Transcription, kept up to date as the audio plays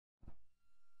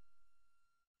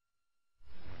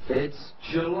It's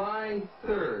July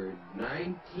 3rd,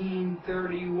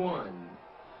 1931.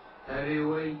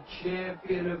 Heavyweight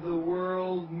champion of the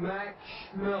world, Max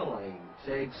Schmeling,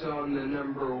 takes on the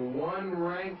 #1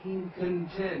 ranking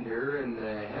contender in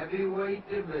the heavyweight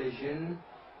division,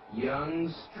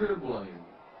 young Stribling.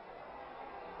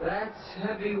 That's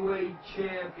heavyweight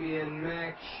champion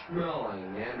Max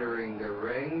Schmeling entering the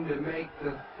ring to make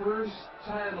the first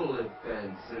title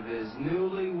defense of his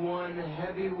newly won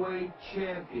heavyweight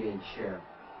championship.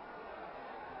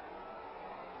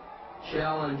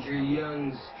 Challenger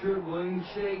young Stribling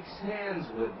shakes hands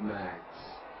with Max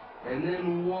and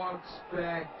then walks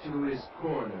back to his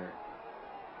corner.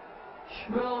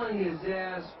 Schmeling is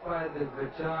asked by the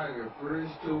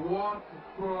photographers to walk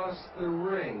across the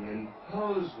ring and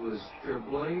pose with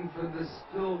Stribling for the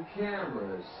still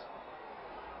cameras.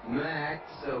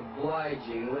 Max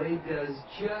obligingly does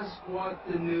just what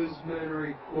the newsmen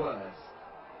request.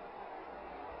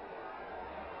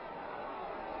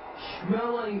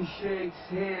 Schmeling shakes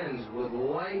hands with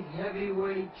light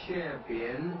heavyweight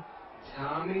champion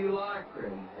Tommy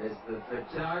Loughran as the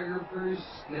photographers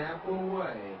snap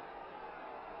away.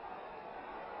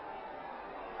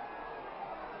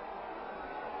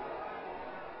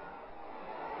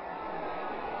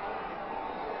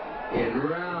 In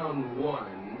round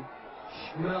 1,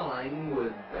 Schmeling,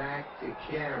 with back to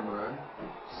camera,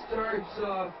 starts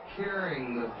off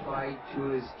carrying the fight to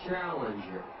his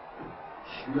challenger.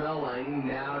 Schmeling,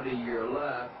 now to your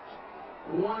left,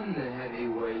 won the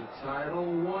heavyweight title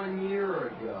 1 year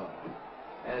ago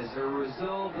as a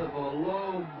result of a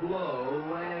low blow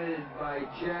landed by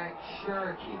Jack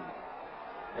Sharkey.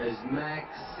 As Max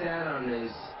sat on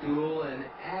his stool in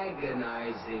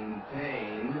agonizing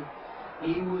pain,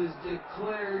 he was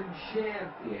declared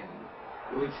champion,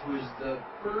 which was the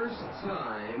first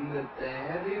time that the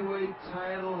heavyweight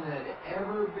title had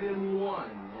ever been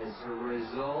won as a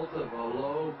result of a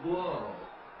low blow.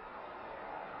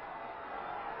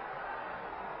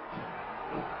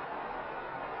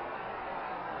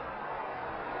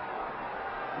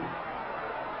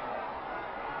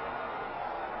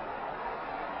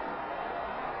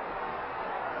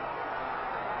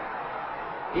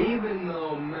 Even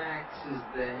though Max is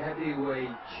the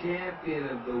heavyweight champion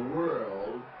of the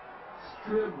world,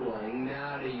 Stribling,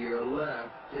 now to your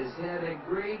left, has had a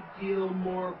great deal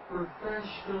more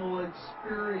professional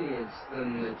experience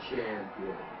than the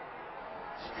champion.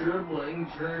 Stribling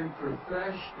turned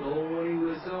professional when he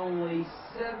was only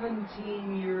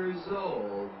 17 years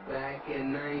old back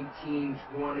in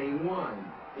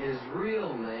 1921. His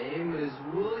real name is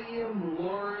William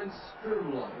Lawrence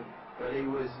Stribling, but he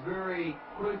was very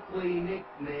quickly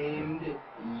nicknamed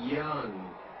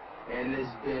Young, and has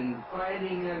been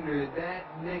fighting under that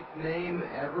nickname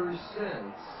ever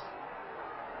since.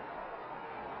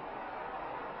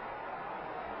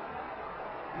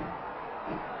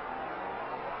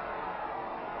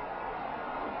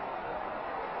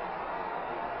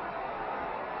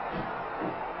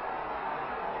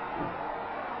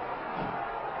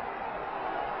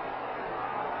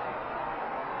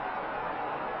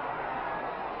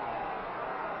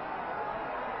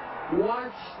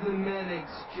 Watch the men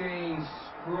exchange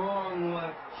strong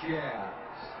left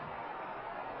jabs.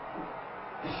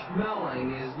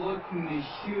 Schmeling is looking to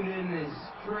shoot in his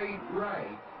straight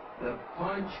right, the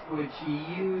punch which he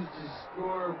used to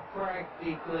score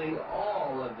practically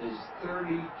all of his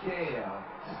 30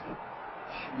 KOs.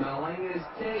 Schmeling has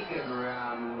taken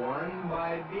round 1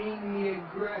 by being the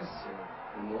aggressor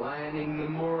and landing the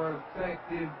more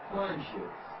effective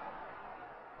punches.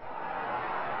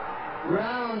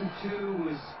 Round 2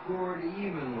 was scored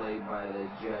evenly by the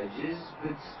judges,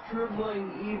 but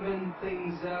Stribling evened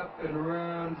things up in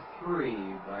round 3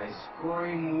 by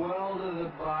scoring well to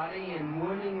the body and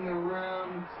winning the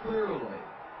round clearly.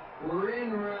 We're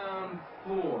in round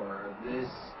 4 of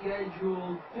this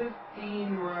scheduled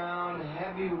 15-round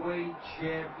heavyweight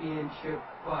championship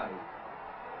fight,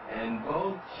 and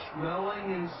both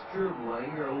Schmeling and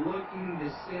Stribling are looking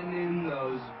to send in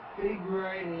those big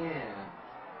right hands.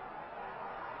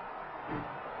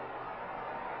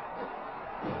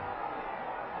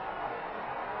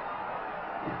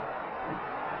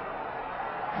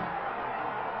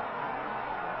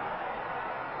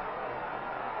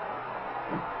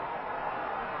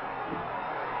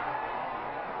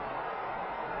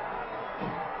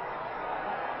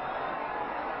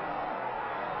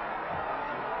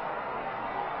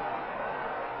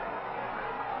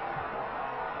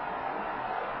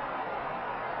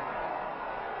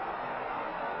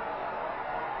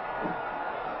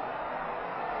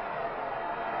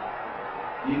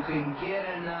 You can get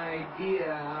an idea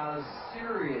how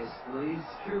seriously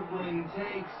Stribling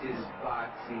takes his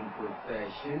boxing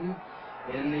profession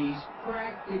in these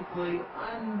practically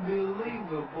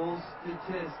unbelievable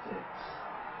statistics.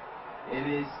 In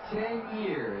his 10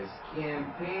 years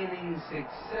campaigning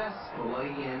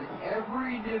successfully in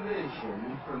every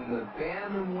division from the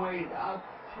bantamweight up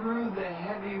through the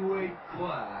heavyweight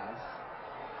class,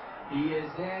 he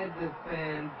has had the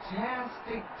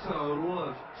fantastic total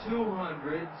of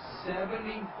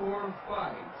 274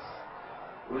 fights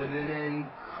with an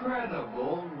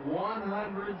incredible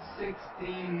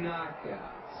 116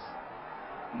 knockouts.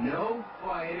 No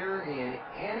fighter in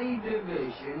any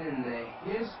division in the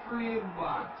history of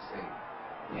boxing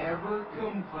ever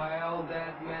compiled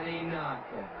that many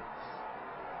knockouts.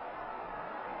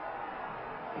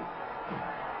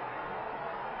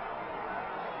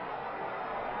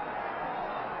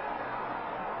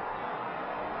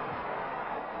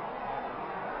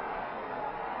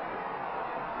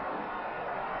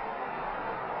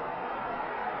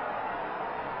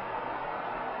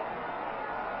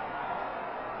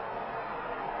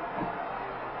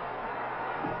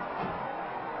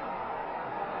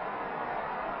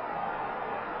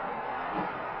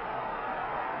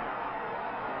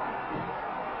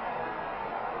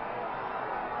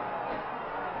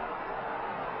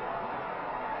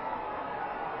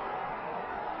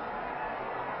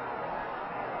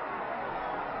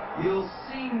 You'll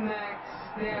see Max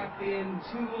snap in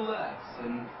 2 lefts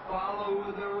and follow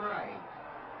with a right.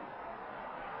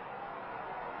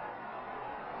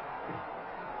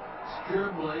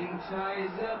 Stribling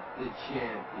ties up the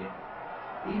champion.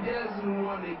 He doesn't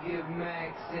want to give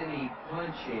Max any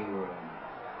punching room.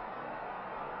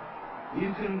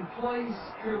 You can place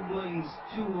Stribling's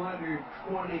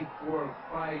 224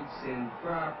 fights in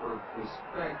proper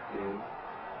perspective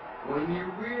when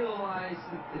you realize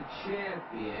that the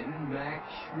champion, Max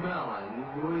Schmeling,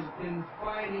 who has been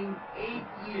fighting 8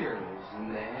 years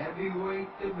in the heavyweight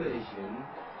division,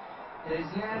 has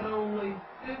had only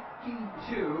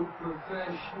 52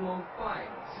 professional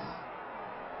fights.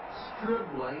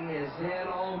 Stribling has had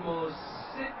almost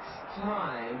 6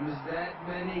 times that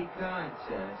many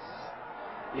contests,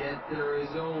 yet there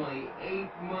is only 8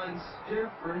 months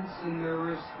difference in their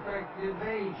respective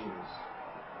ages.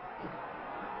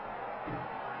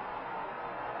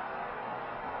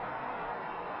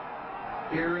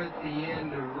 Here at the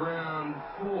end of round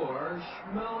 4,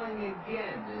 Schmeling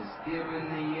again is given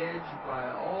the edge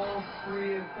by all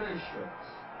 3 officials.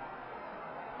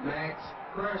 Max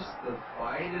pressed the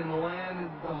fight and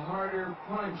landed the harder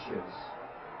punches.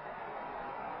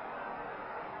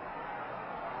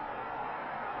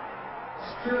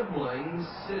 Stribling,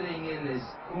 sitting in his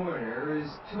corner,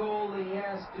 is told he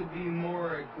has to be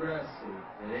more aggressive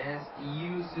and has to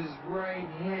use his right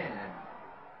hand.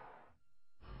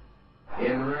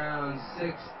 In rounds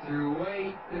 6 through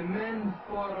 8, the men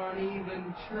fought on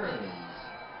even terms,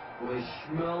 with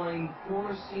Schmeling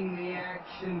forcing the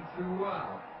action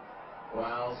throughout,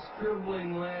 while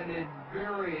Stribling landed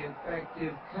very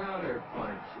effective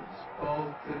counterpunches,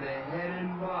 both to the head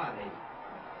and body.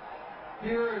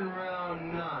 Here in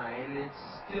round 9, it's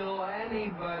still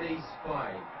anybody's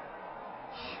fight.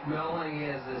 Schmeling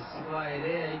has a slight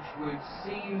edge, which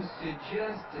seems to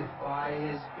justify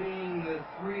his being the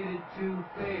 3-2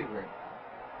 favorite.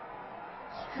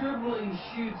 Stribling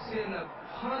shoots in a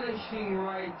punishing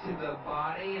right to the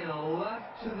body and a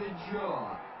left to the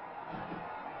jaw.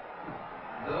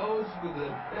 Those were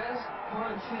the best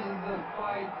punches of the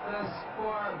fight thus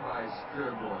far by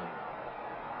Stribling.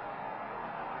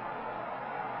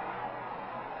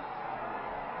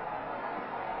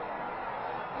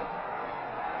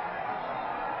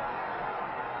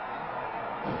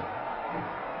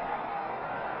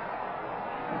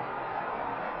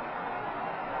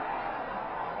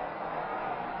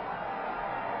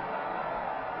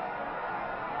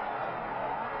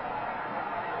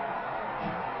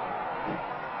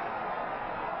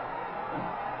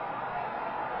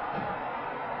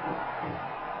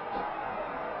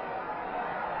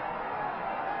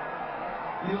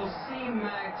 You'll see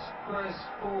Max press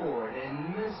forward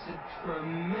and miss a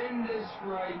tremendous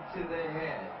right to the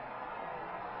head.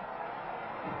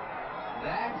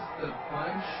 That's the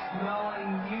punch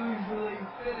Schmeling usually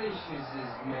finishes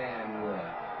his man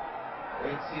with.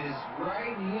 It's his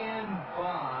right-hand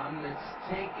bomb that's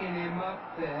taken him up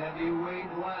the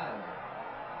heavyweight ladder.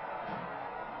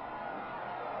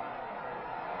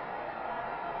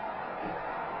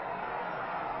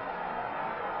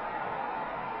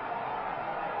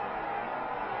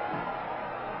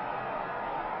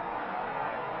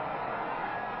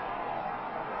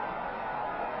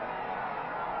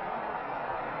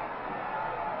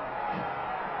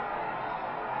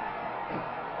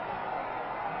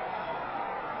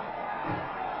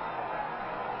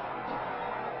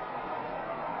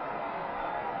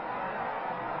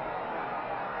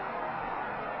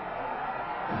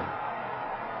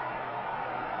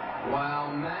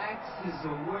 While Max is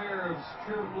aware of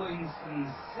Stribling's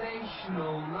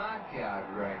sensational knockout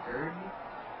record,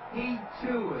 he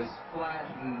too has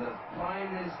flattened the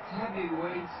finest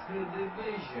heavyweights in the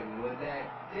division with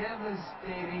that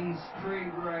devastating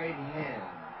straight right hand.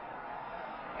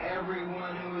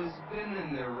 Everyone who has been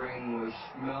in the ring with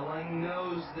Schmeling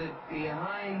knows that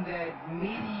behind that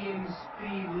medium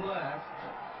speed left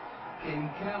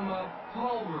can come a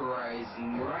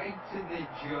pulverizing right to the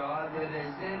jaw that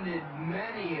has ended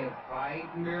many a fight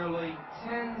merely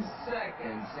 10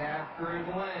 seconds after it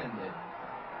landed.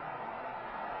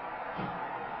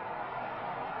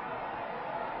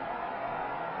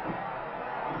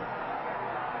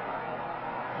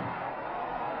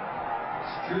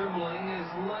 Stribling is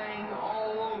laying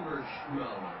all over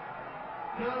Schmeling.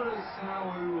 Notice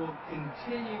how he will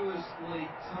continuously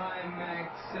tie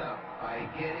Max up by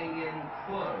getting in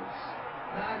close,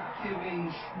 not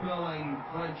giving Schmeling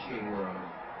punching room.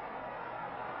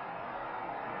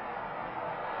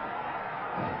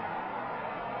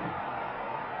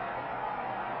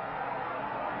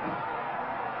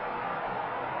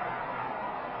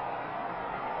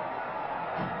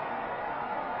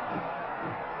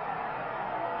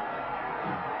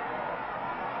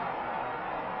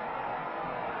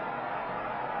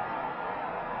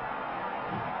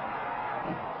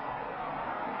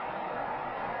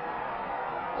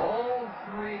 All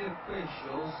three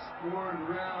officials scored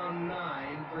round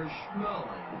 9 for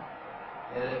Schmeling.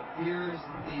 It appears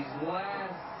that these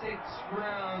last 6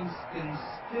 rounds can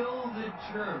still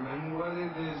determine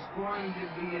whether there's going to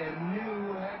be a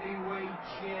new heavyweight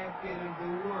champion of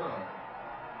the world.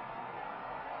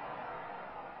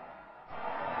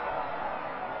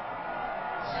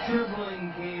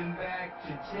 Stribling came back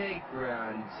to take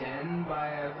round 10 by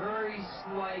a very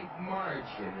slight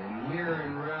margin, and here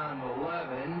in round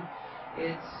 11,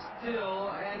 it's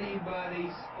still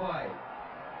anybody's fight.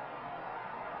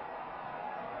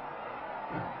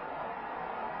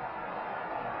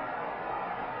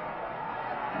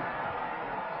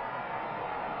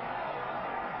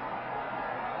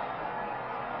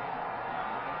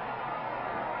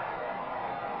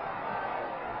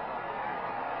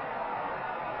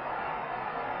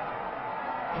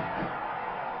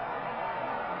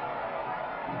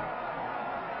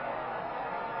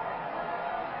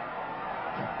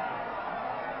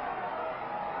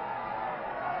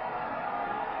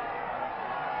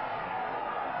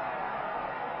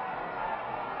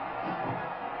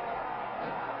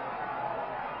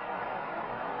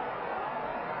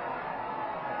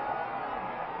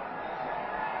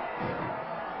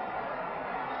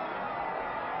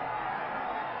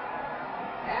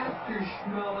 After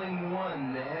Schmeling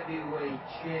won the heavyweight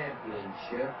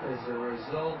championship as a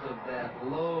result of that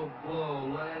low blow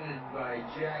landed by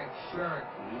Jack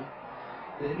Sharkey,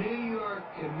 the New York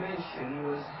Commission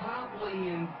was hotly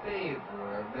in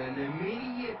favor of an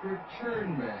immediate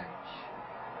return match,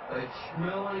 but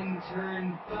Schmeling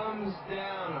turned thumbs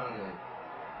down on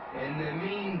it. In the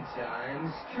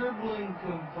meantime, Stribling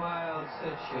compiled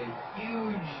such a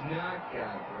huge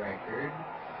knockout record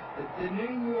that the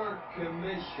New York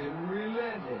Commission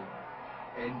relented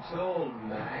and told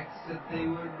Max that they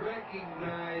would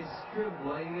recognize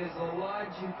Stribling as a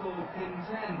logical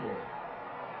contender.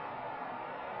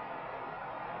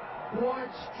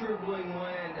 Watch Stribling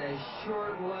land a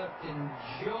short left and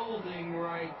jolting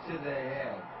right to the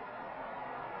head.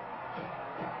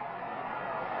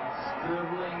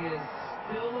 Stribling is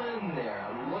still in there,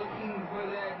 looking for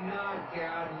that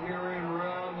knockout here in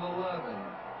round 11.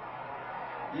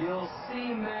 You'll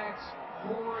see Max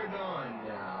pour it on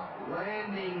now,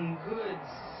 landing good,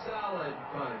 solid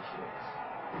punches.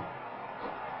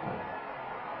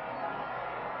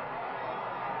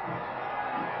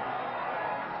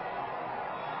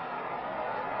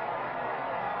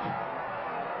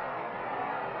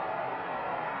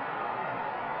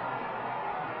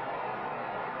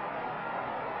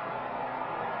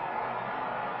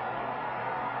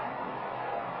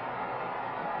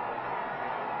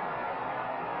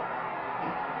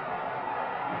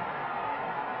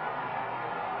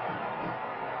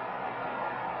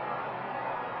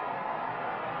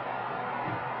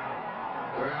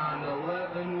 Round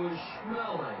 11 was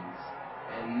Schmeling's,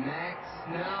 and Max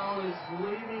now is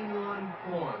leading on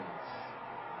points.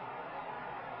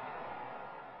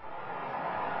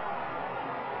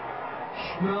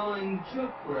 Schmeling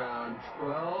took round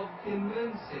 12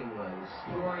 convincingly,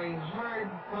 scoring hard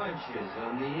punches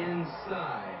on the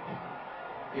inside.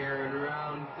 Here in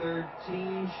round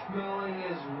 13,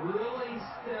 Schmeling is really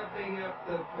stepping up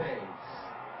the pace.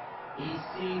 He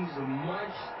seems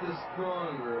much the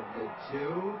stronger of the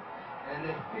two and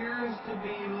appears to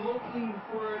be looking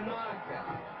for an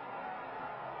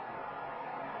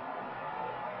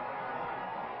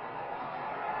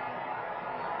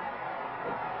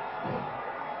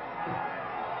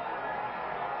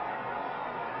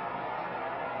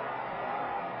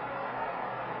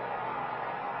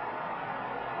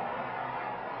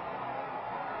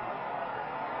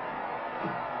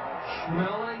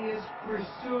Schmeling is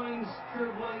pursuing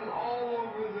Stribling all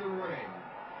over the ring.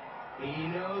 He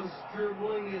knows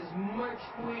Stribling is much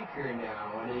weaker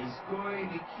now, and he's going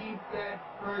to keep that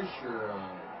pressure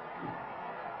on.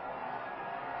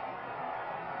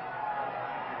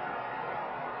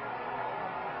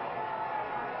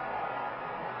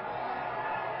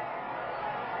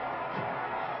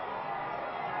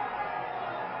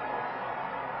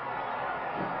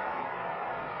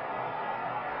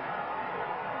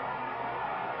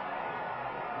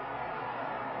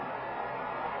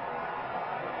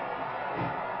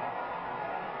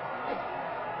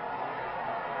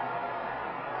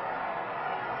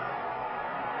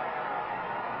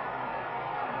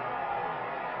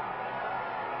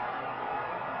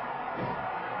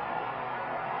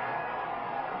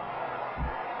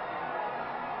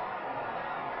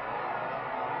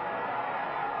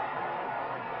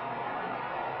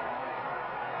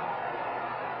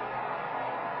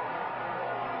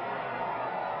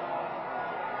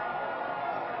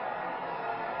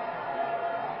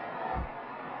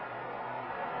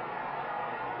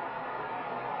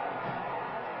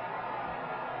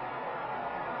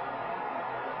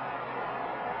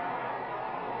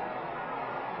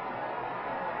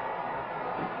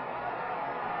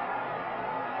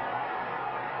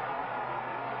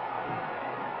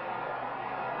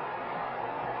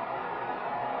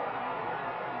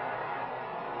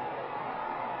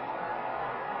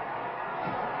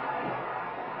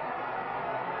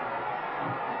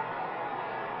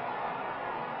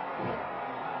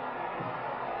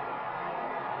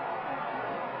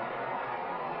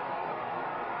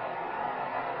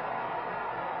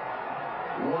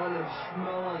 One of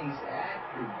Schmeling's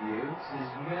attributes is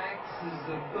Max's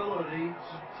ability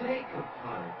to take a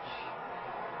punch.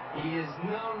 He is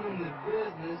known in the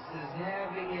business as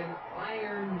having an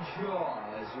iron jaw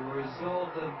as a result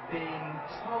of being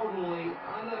totally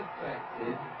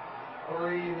unaffected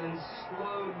or even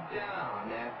slowed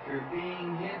down after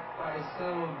being hit by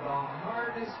some of the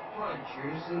hardest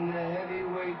punchers in the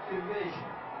heavyweight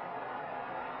division.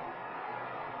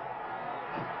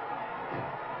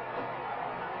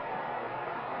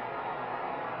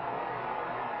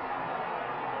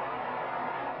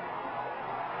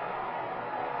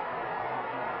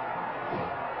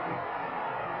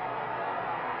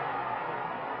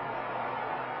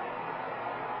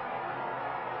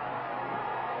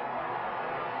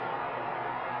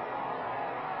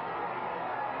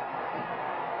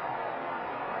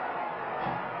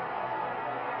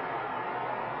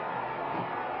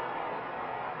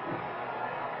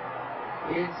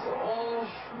 It's all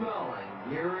Schmeling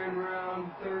here in round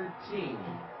 13.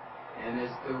 And as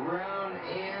the round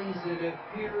ends, it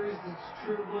appears that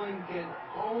Stribling can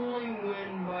only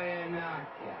win by a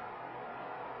knockout.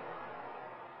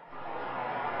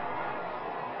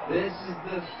 This is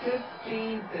the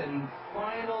 15th and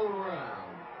final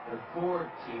round. The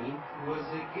 14th was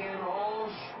again all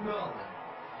Schmeling,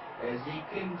 as he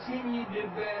continued to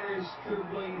batter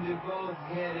Stribling to both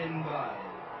head and body.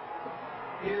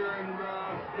 Here in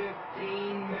round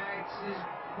 15, Max is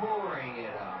pouring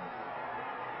it on.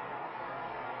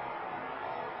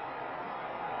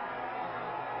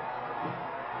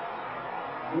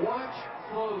 Watch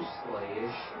closely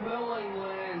as Schmeling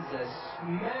lands a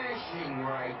smashing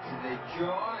right to the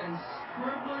jaw and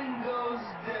Stribling goes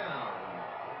down.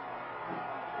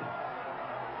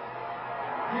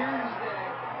 Here's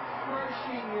that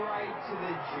crushing right to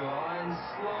the jaw in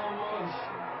slow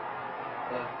motion.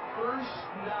 The first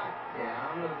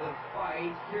knockdown of the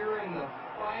fight here in the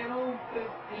final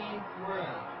 15th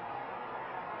round.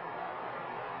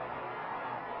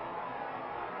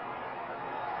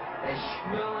 As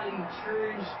Schmeling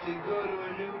turns to go to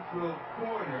a neutral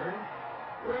corner,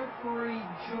 referee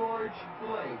George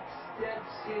Blake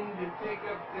steps in to pick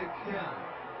up the count.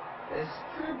 As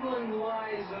Stribling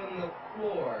lies on the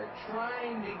floor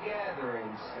trying to gather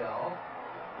himself,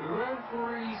 the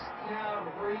referee's count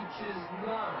reaches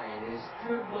 9 as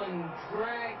Stribling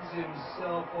drags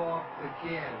himself off the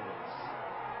canvas.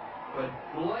 But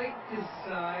Blake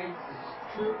decides that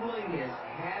Stribling has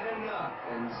had enough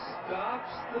and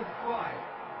stops the fight.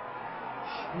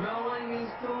 Schmeling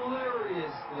is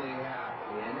deliriously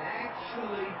happy and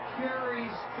actually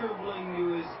carries Stribling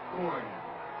to his corner.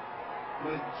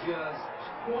 With just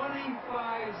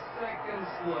 25 seconds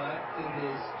left in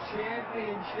this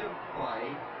championship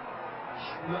fight,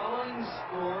 Schmeling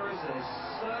scores a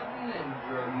sudden and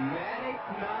dramatic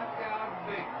knockout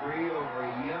victory over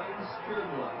young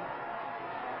Stribling.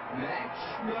 Max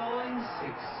Schmeling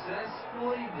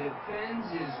successfully defends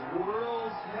his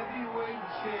World's Heavyweight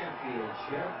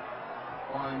Championship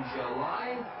on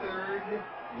July 3rd,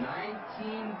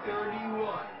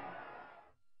 1931.